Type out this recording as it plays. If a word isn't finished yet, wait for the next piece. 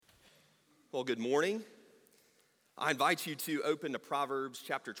Well, good morning. I invite you to open to Proverbs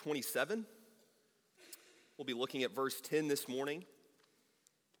chapter 27. We'll be looking at verse 10 this morning.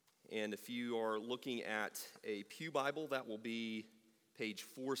 And if you are looking at a pew Bible, that will be page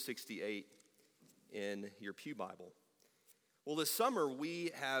 468 in your pew Bible. Well, this summer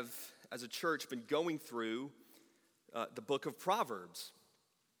we have, as a church, been going through the book of Proverbs.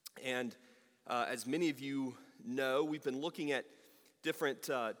 And as many of you know, we've been looking at different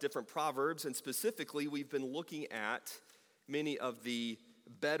proverbs, and specifically we've been looking at many of the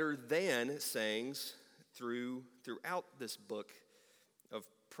better than sayings throughout this book of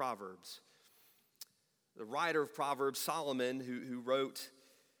Proverbs. The writer of Proverbs, Solomon, who wrote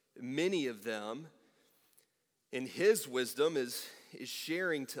many of them, in his wisdom is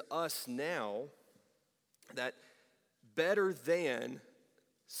sharing to us now that better than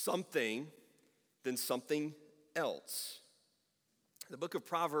something else. The book of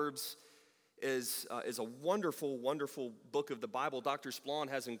Proverbs is a wonderful, wonderful book of the Bible. Dr. Splon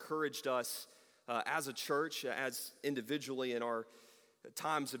has encouraged us as a church, as individually in our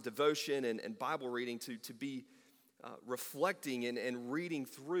times of devotion and Bible reading to be reflecting and reading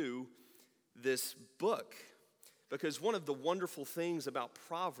through this book. Because one of the wonderful things about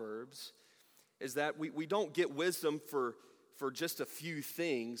Proverbs is that we don't get wisdom for just a few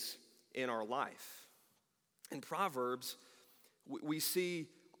things in our life. In Proverbs, we see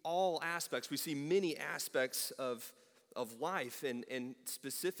all aspects, we see many aspects of life and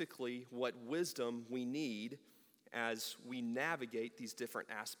specifically what wisdom we need as we navigate these different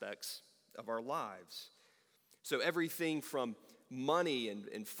aspects of our lives. So everything from money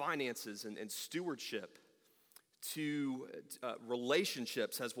and finances and stewardship to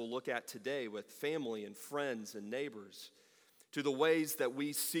relationships, as we'll look at today with family and friends and neighbors, to the ways that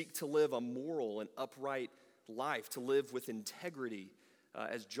we seek to live a moral and upright life, to live with integrity,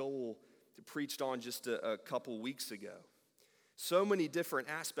 as Joel preached on just a couple weeks ago. So many different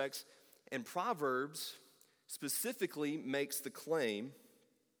aspects, and Proverbs specifically makes the claim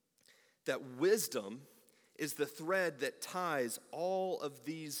that wisdom is the thread that ties all of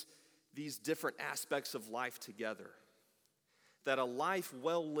these different aspects of life together. That a life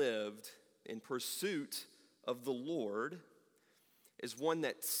well lived in pursuit of the Lord is one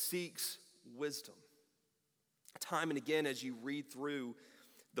that seeks wisdom. Time and again, as you read through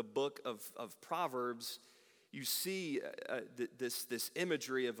the book of Proverbs, you see this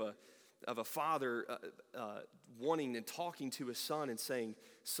imagery of a father wanting and talking to his son and saying,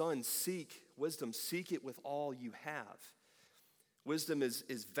 "Son, seek wisdom, seek it with all you have." Wisdom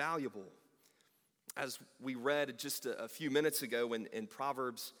is valuable. As we read just a few minutes ago in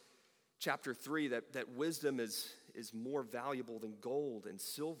Proverbs chapter 3, that wisdom is more valuable than gold and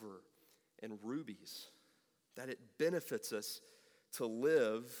silver and rubies. That it benefits us to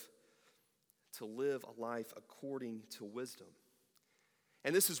live a life according to wisdom.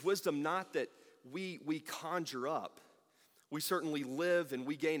 And this is wisdom not that we conjure up. We certainly live and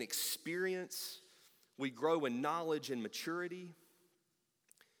we gain experience. We grow in knowledge and maturity.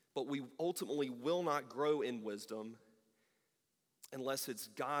 But we ultimately will not grow in wisdom unless it's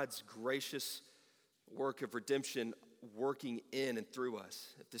God's gracious work of redemption working in and through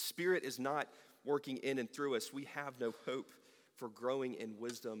us. If the Spirit is not working in and through us, we have no hope for growing in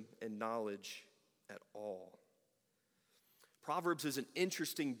wisdom and knowledge at all. Proverbs is an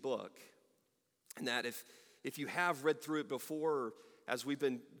interesting book in that if you have read through it before, or as we've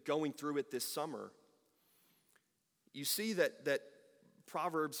been going through it this summer, you see that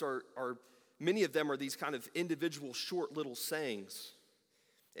Proverbs are many of them are these kind of individual short little sayings.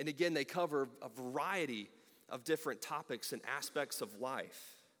 And again, they cover a variety of different topics and aspects of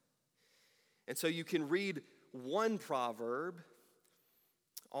life. And so you can read one proverb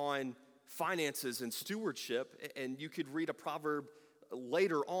on finances and stewardship, and you could read a proverb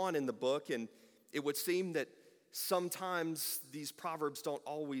later on in the book, and it would seem that sometimes these proverbs don't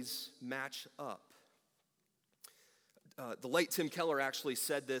always match up. The late Tim Keller actually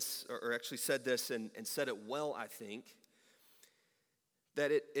said this and said it well, I think,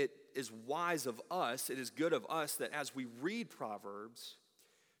 that it is wise of us, it is good of us that as we read Proverbs,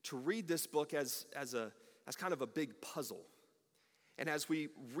 to read this book as kind of a big puzzle. And as we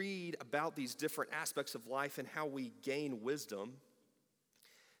read about these different aspects of life and how we gain wisdom,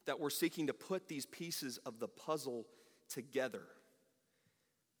 that we're seeking to put these pieces of the puzzle together.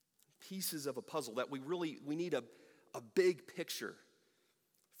 Pieces of a puzzle that we need a big picture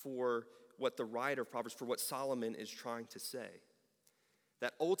for what the writer of Proverbs, for what Solomon is trying to say.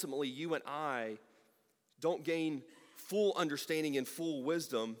 That ultimately you and I don't gain full understanding and full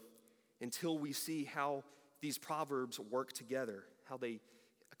wisdom until we see how these proverbs work together, how they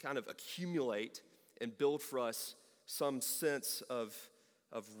kind of accumulate and build for us some sense of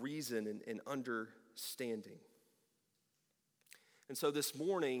reason and understanding. And so this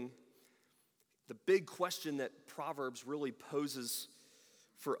morning, the big question that Proverbs really poses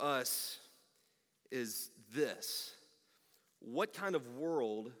for us is this: what kind of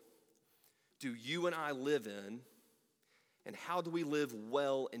world do you and I live in, and how do we live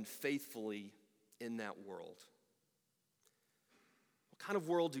well and faithfully in that world? What kind of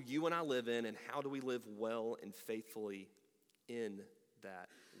world do you and I live in, and how do we live well and faithfully in that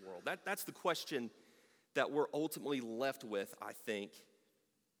world? That's the question that we're ultimately left with, I think,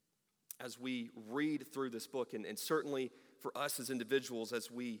 as we read through this book, and certainly for us as individuals, as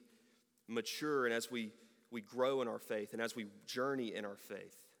we mature and as we grow in our faith and as we journey in our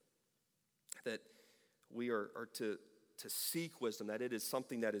faith, that we are to seek wisdom, that it is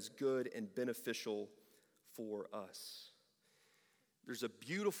something that is good and beneficial for us. There's a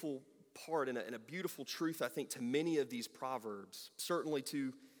beautiful part and a beautiful truth, I think, to many of these Proverbs, certainly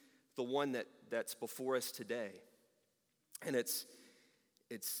to the one that's before us today. And it's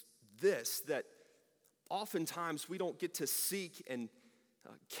this, that oftentimes we don't get to seek and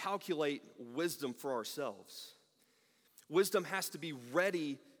calculate wisdom for ourselves. Wisdom has to be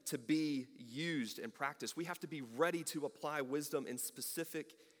ready to be used and practiced. We have to be ready to apply wisdom in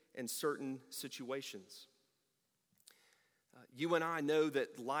specific and certain situations. You and I know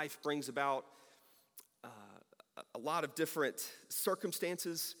that life brings about a lot of different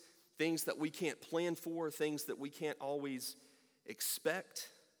circumstances, things that we can't plan for, things that we can't always expect.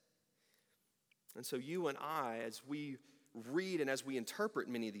 And so you and I, as we read and as we interpret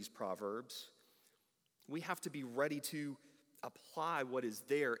many of these Proverbs, we have to be ready to apply what is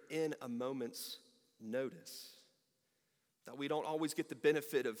there in a moment's notice. That we don't always get the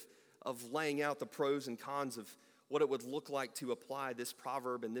benefit of laying out the pros and cons of what it would look like to apply this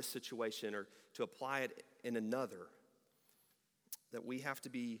proverb in this situation or to apply it in another. That we have to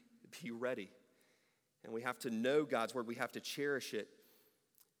be ready. And we have to know God's word. We have to cherish it.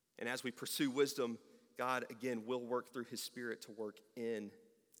 And as we pursue wisdom, God, again, will work through his Spirit to work in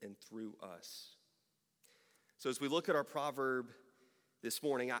and through us. So as we look at our proverb this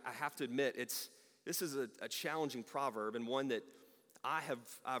morning, I have to admit, this is a challenging proverb, and one that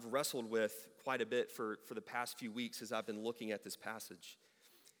I've wrestled with quite a bit for the past few weeks as I've been looking at this passage.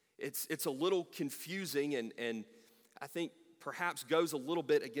 It's a little confusing and I think perhaps goes a little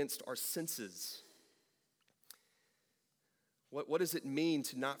bit against our senses. What does it mean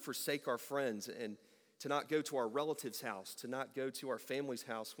to not forsake our friends and to not go to our relative's house, to not go to our family's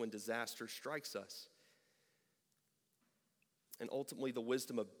house when disaster strikes us? And ultimately the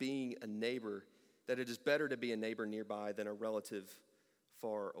wisdom of being a neighbor, that it is better to be a neighbor nearby than a relative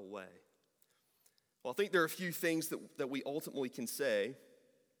far away. Well, I think there are a few things that we ultimately can say.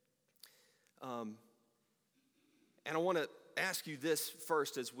 And I want to ask you this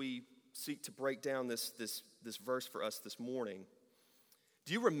first as we seek to break down this verse for us this morning.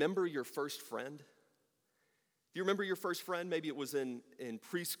 Do you remember your first friend? Do you remember your first friend? Maybe it was in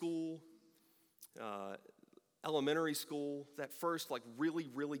preschool, elementary school, that first really,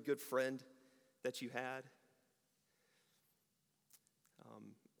 really good friend that you had.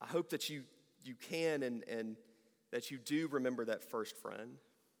 I hope that you can and that you do remember that first friend.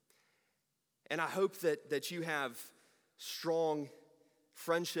 And I hope that you have strong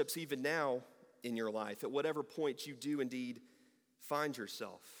friendships even now in your life, at whatever point you do indeed find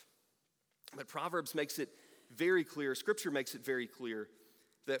yourself. But Proverbs makes it very clear, Scripture makes it very clear,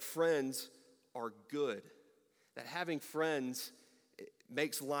 that friends are good. That having friends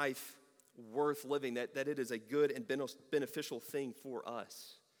makes life worth living, that it is a good and beneficial thing for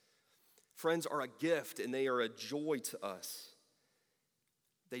us. Friends are a gift and they are a joy to us.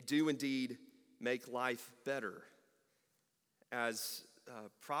 They do indeed make life better. As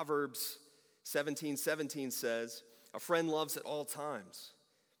Proverbs 17:17 says, a friend loves at all times,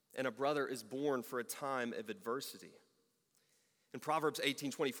 and a brother is born for a time of adversity. And Proverbs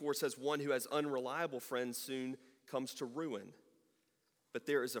 18:24 says, one who has unreliable friends soon comes to ruin, but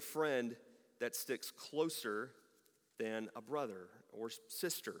there is a friend that sticks closer than a brother or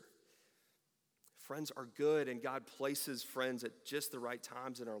sister. Friends are good, and God places friends at just the right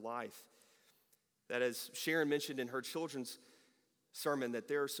times in our life. That, as Sharon mentioned in her children's sermon, that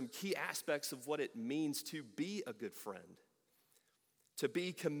there are some key aspects of what it means to be a good friend, to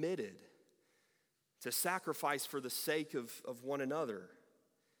be committed, to sacrifice for the sake of one another,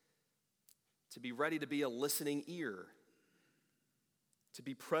 to be ready to be a listening ear, to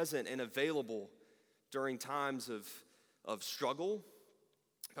be present and available during times of struggle,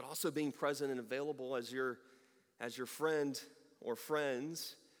 but also being present and available as your friend or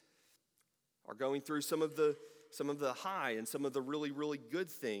friends are going through some of the high and some of the really, really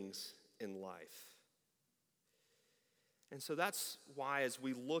good things in life. And so that's why, as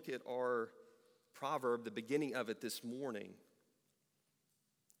we look at our proverb, the beginning of it this morning,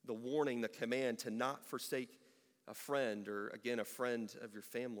 the warning, the command to not forsake a friend, or again, a friend of your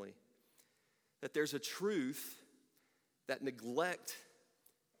family, that there's a truth that neglect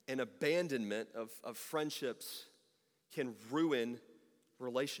and abandonment of friendships can ruin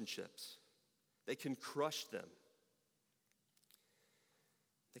relationships. They can crush them.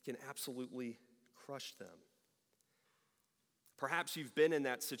 They can absolutely crush them. Perhaps you've been in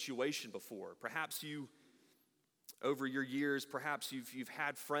that situation before. Perhaps you, over your years, perhaps you've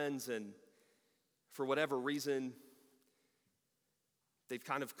had friends, and for whatever reason, they've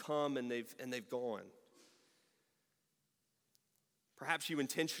kind of come and they've gone. Perhaps you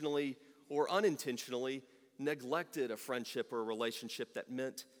intentionally or unintentionally neglected a friendship or a relationship that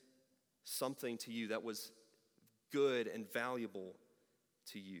meant something to you, that was good and valuable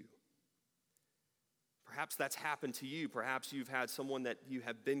to you. Perhaps that's happened to you. Perhaps you've had someone that you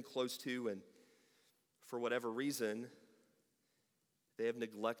have been close to, and for whatever reason, they have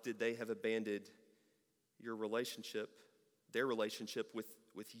neglected, they have abandoned your relationship, their relationship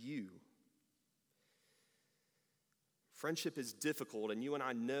with you. Friendship is difficult, and you and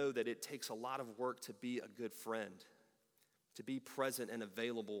I know that it takes a lot of work to be a good friend, to be present and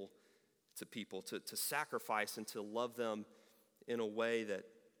available to people, to sacrifice and to love them in a way that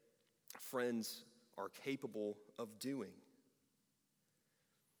friends are capable of doing.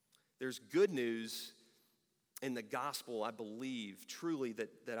 There's good news in the gospel, I believe, truly,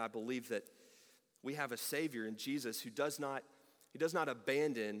 that I believe that we have a Savior in Jesus who does not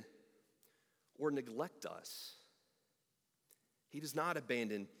abandon or neglect us. He does not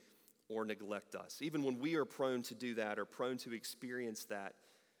abandon or neglect us. Even when we are prone to do that or prone to experience that,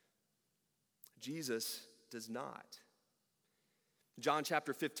 Jesus does not. John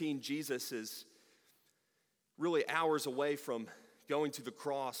chapter 15, Jesus is really hours away from going to the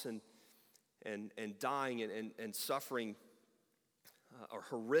cross and dying and suffering a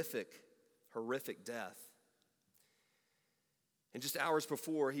horrific death. And just hours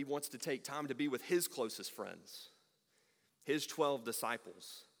before, he wants to take time to be with his closest friends, his 12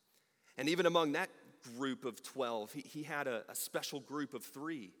 disciples. And even among that group of 12, he had a special group of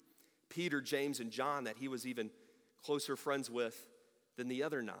 3, Peter, James, and John, that he was even closer friends with than the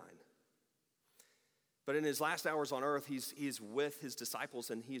other 9. But in his last hours on earth, he's with his disciples,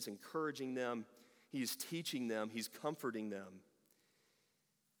 and he's encouraging them, he's teaching them, he's comforting them.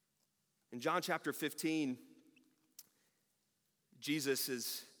 In John chapter 15, Jesus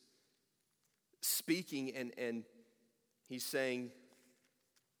is speaking, and he's saying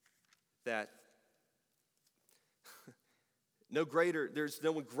that there's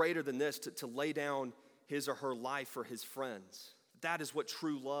no one greater than this, to lay down his or her life for his friends. That is what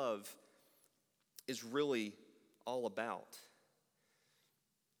true love is really all about.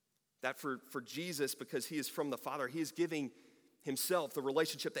 That for Jesus, because he is from the Father, he is giving himself, the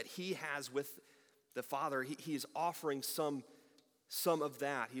relationship that he has with the Father, he is offering some of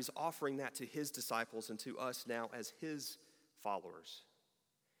that. He's offering that to his disciples and to us now as his followers.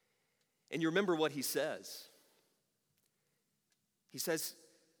 And you remember what he says. He says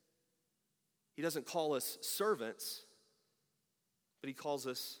he doesn't call us servants, but he calls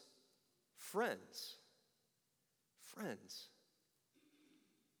us friends. Friends.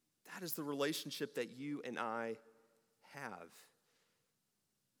 That is the relationship that you and I have.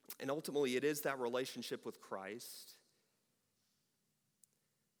 And ultimately, it is that relationship with Christ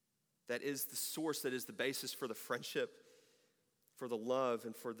that is the source, that is the basis for the friendship, for the love,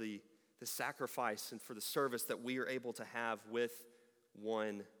 and for the sacrifice, and for the service that we are able to have with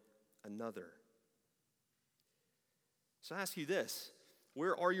one another. So I ask you this: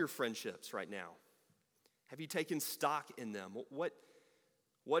 where are your friendships right now? Have you taken stock in them?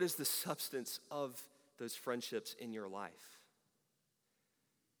 What is the substance of those friendships in your life?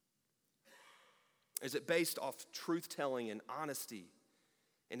 Is it based off truth-telling and honesty,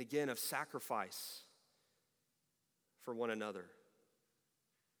 and again, of sacrifice for one another?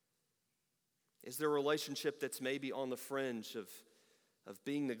 Is there a relationship that's maybe on the fringe of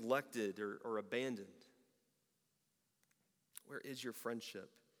being neglected or abandoned? Where is your friendship,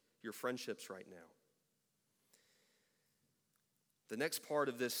 your friendships right now? The next part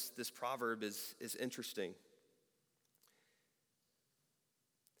of this proverb is interesting.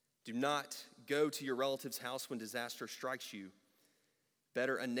 Do not go to your relative's house when disaster strikes you.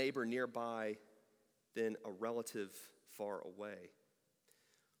 Better a neighbor nearby than a relative far away.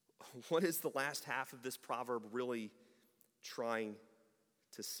 What is the last half of this proverb really trying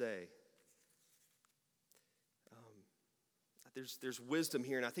to say? There's wisdom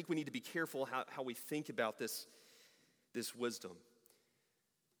here, and I think we need to be careful how we think about this wisdom.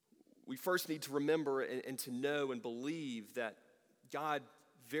 We first need to remember and to know and believe that God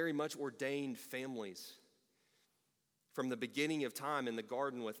very much ordained families from the beginning of time in the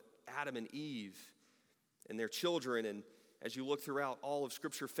garden with Adam and Eve and their children. And as you look throughout all of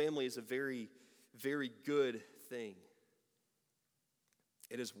Scripture, family is a very, very good thing.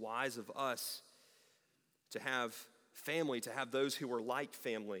 It is wise of us to have family, to have those who are like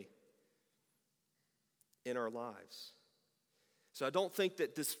family in our lives. So I don't think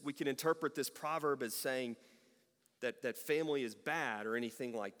that we can interpret this proverb as saying that family is bad or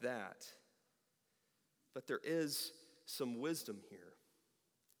anything like that. But there is some wisdom here.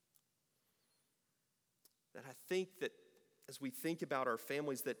 That I think that as we think about our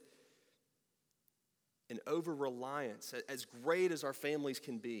families, that an over-reliance, as great as our families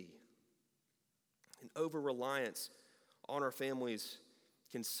can be, an over-reliance on our families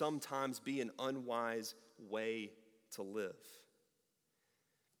can sometimes be an unwise way to live.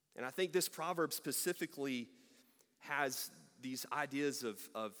 And I think this proverb specifically has these ideas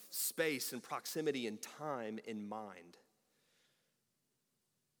of space and proximity and time in mind.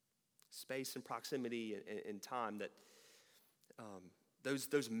 Space and proximity and time, that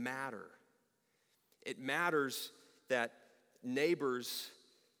those matter. It matters that neighbors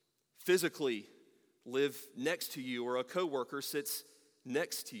physically live next to you or a coworker sits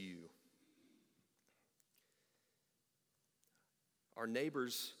next to you. Our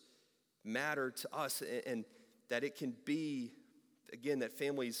neighbors matter to us, and that it can be, again, that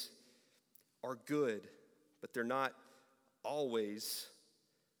families are good, but they're not always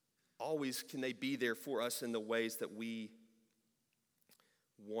can they be there for us in the ways that we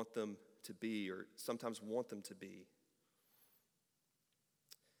want them to be, or sometimes want them to be.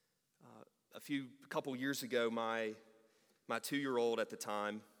 A couple years ago, my 2-year-old at the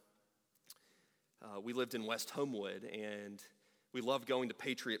time, we lived in West Homewood, and we loved going to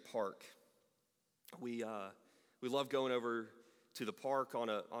Patriot Park. We loved going over to the park on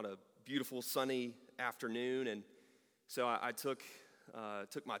a beautiful sunny afternoon, and so I took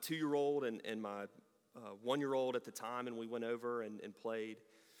my 2-year-old and my 1-year-old at the time, and we went over and played.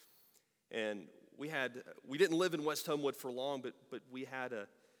 And we didn't live in West Homewood for long, but we had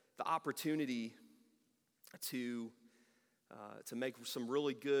the opportunity to make some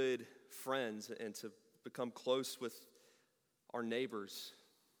really good friends and to become close with our neighbors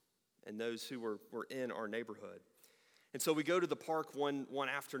and those who were in our neighborhood. And so we go to the park one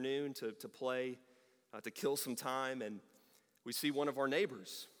afternoon to play, to kill some time, and we see one of our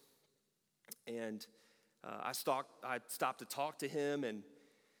neighbors. And I stopped to talk to him, and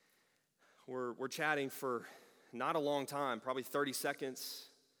we're chatting for not a long time, probably 30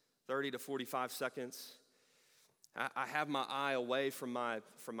 to 45 seconds. I have my eye away from my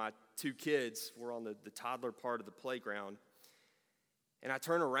 2 kids. We're on the toddler part of the playground. And I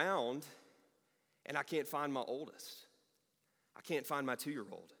turn around, and I can't find my oldest. I can't find my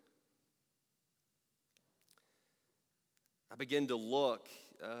 2-year-old. I begin to look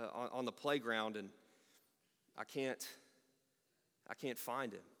on the playground, and I can't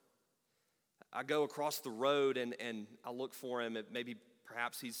find him. I go across the road, and I look for him.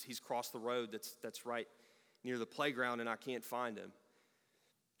 Perhaps he's crossed the road that's right near the playground, and I can't find him.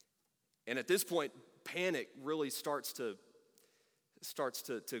 And at this point, panic really starts to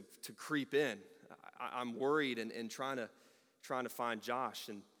creep in. I'm worried and trying to find Josh,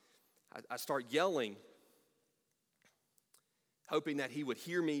 and I start yelling, hoping that he would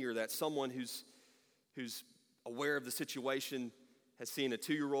hear me, or that someone who's aware of the situation has seen a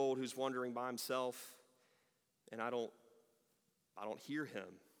 2-year-old who's wandering by himself, and I don't hear him.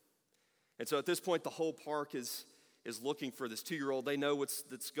 And so at this point, the whole park is looking for this 2-year-old. They know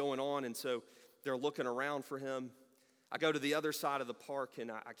that's going on, and so they're looking around for him. I go to the other side of the park,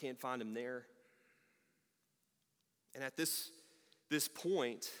 and I can't find him there. And at this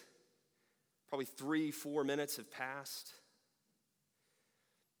point, probably 3-4 minutes have passed,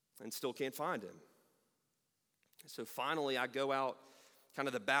 and still can't find him. So finally, I go out kind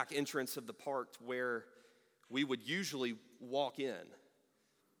of the back entrance of the park where we would usually walk in.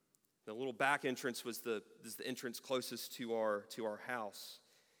 The little back entrance is the entrance closest to our house.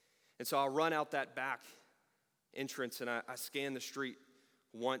 And so I run out that back entrance, and I scan the street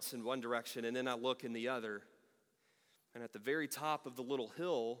once in one direction, and then I look in the other. And at the very top of the little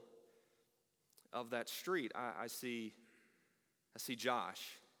hill of that street, I see Josh.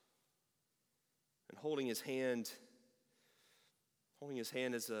 And holding his hand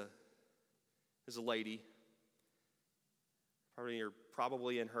is a lady,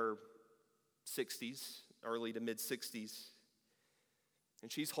 probably in her 60s, early to mid 60s.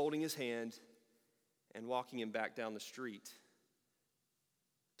 And she's holding his hand and walking him back down the street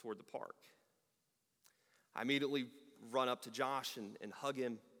toward the park. I immediately run up to Josh and hug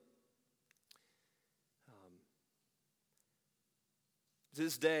him. To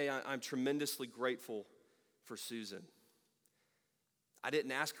this day, I'm tremendously grateful for Susan. I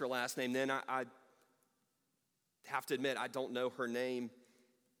didn't ask her last name then. I have to admit, I don't know her name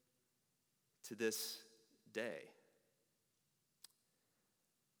to this day.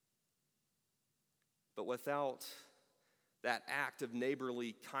 But without that act of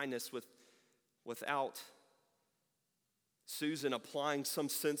neighborly kindness, without Susan applying some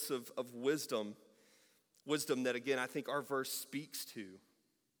sense of wisdom that, again, I think our verse speaks to.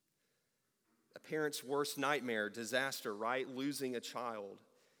 A parent's worst nightmare, disaster, right? Losing a child.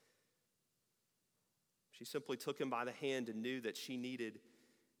 She simply took him by the hand and knew that she needed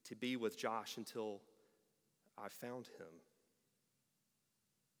to be with Josh until I found him.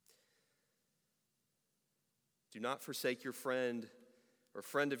 Do not forsake your friend or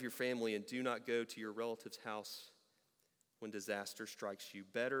friend of your family, and do not go to your relative's house when disaster strikes you.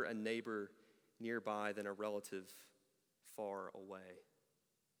 Better a neighbor nearby than a relative far away.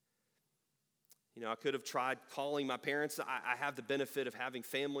 You know, I could have tried calling my parents. I have the benefit of having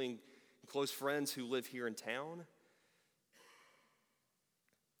family and close friends who live here in town.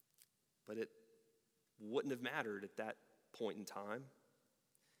 But it wouldn't have mattered at that point in time.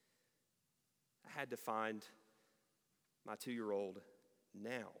 I had to find my 2-year-old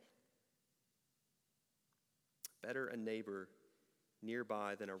now. Better a neighbor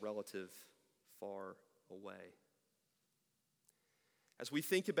nearby than a relative far away. As we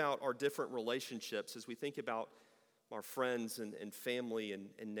think about our different relationships, as we think about our friends and family and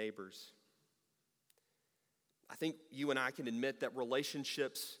neighbors, I think you and I can admit that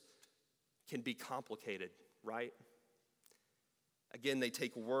relationships can be complicated, right? Again, they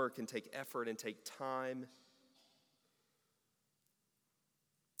take work and take effort and take time.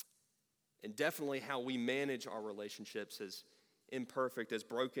 And definitely how we manage our relationships as imperfect, as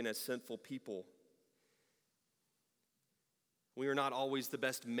broken, as sinful people. We are not always the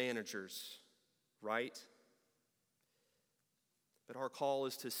best managers, right? But our call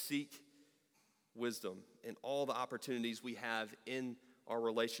is to seek wisdom in all the opportunities we have in our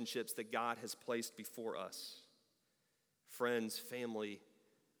relationships that God has placed before us. Friends, family,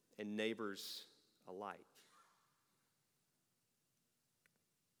 and neighbors alike.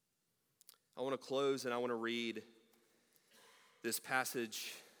 I want to close and I want to read this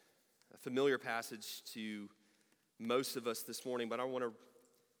passage, a familiar passage to most of us this morning, but I want to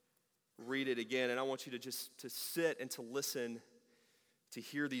read it again, and I want you to sit and to listen to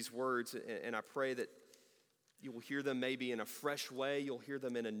hear these words, and I pray that you will hear them maybe in a fresh way, you'll hear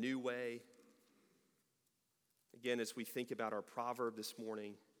them in a new way. Again, as we think about our proverb this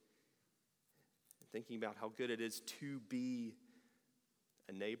morning, thinking about how good it is to be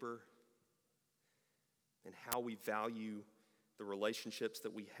a neighbor, and how we value the relationships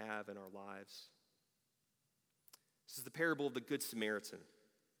that we have in our lives. This is the parable of the Good Samaritan.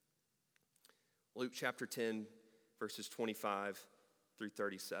 Luke chapter 10, verses 25 through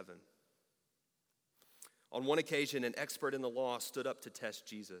 37. On one occasion, an expert in the law stood up to test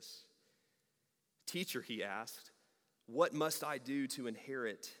Jesus. "Teacher," he asked, "what must I do to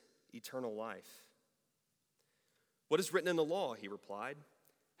inherit eternal life?" "What is written in the law?" he replied.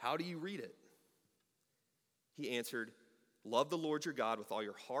 "How do you read it?" He answered, "Love the Lord your God with all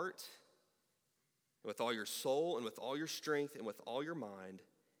your heart, and with all your soul, and with all your strength, and with all your mind,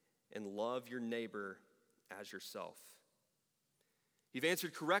 and love your neighbor as yourself." "You've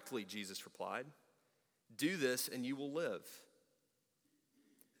answered correctly," Jesus replied. "Do this and you will live."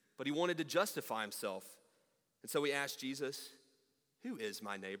 But he wanted to justify himself, and so he asked Jesus, "Who is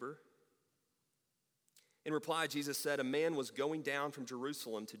my neighbor?" In reply, Jesus said, "A man was going down from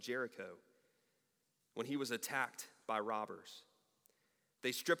Jerusalem to Jericho when he was attacked by robbers.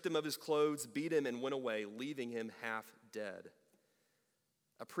 They stripped him of his clothes, beat him, and went away, leaving him half dead.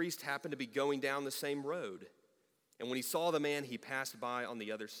 A priest happened to be going down the same road, and when he saw the man, he passed by on the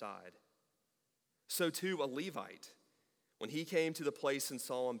other side. So too a Levite, when he came to the place and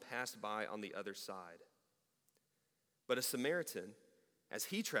saw him, passed by on the other side. But a Samaritan, as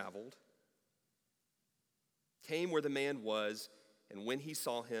he traveled, came where the man was, and when he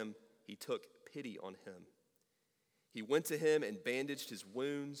saw him, he took pity on him. He went to him and bandaged his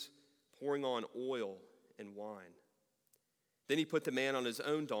wounds, pouring on oil and wine. Then he put the man on his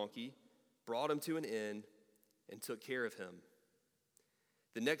own donkey, brought him to an inn, and took care of him.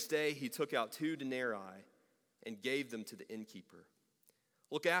 The next day he took out 2 denarii and gave them to the innkeeper.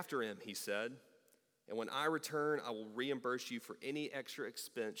 'Look after him,' he said, And when I return, I will reimburse you for any extra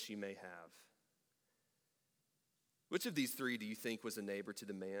expense you may have. Which of these three do you think was a neighbor to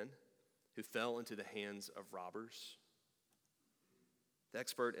the man who fell into the hands of robbers? The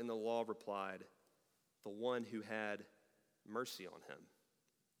expert in the law replied, the one who had mercy on him.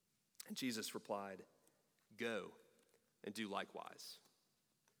 And Jesus replied, go and do likewise.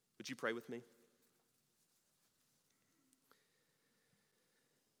 Would you pray with me?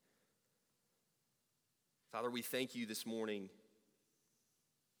 Father, we thank you this morning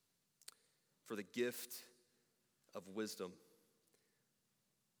for the gift of wisdom.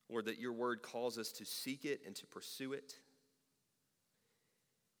 Lord, that your word calls us to seek it and to pursue it.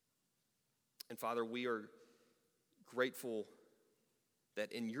 And Father, we are grateful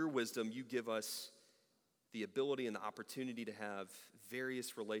that in your wisdom you give us the ability and the opportunity to have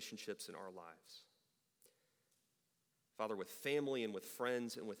various relationships in our lives. Father, with family and with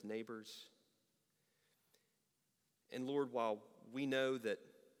friends and with neighbors. And Lord, while we know that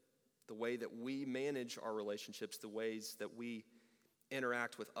the way that we manage our relationships, the ways that we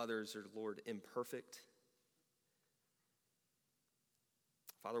interact with others are, Lord, imperfect.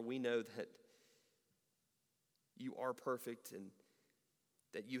 Father, we know that you are perfect and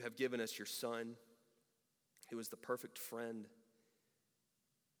that you have given us your Son, who is the perfect friend.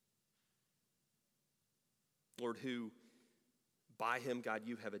 Lord, who by him, God,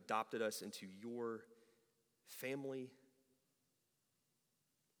 you have adopted us into your family.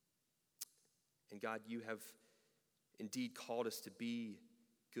 And God, you have indeed called us to be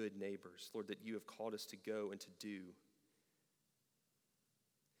good neighbors. Lord, that you have called us to go and to do.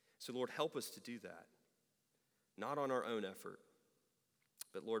 So Lord, help us to do that. Not on our own effort,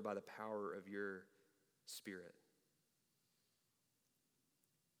 but Lord, by the power of your Spirit.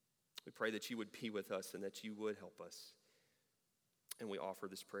 We pray that you would be with us and that you would help us. And we offer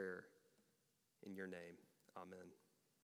this prayer in your name. Amen.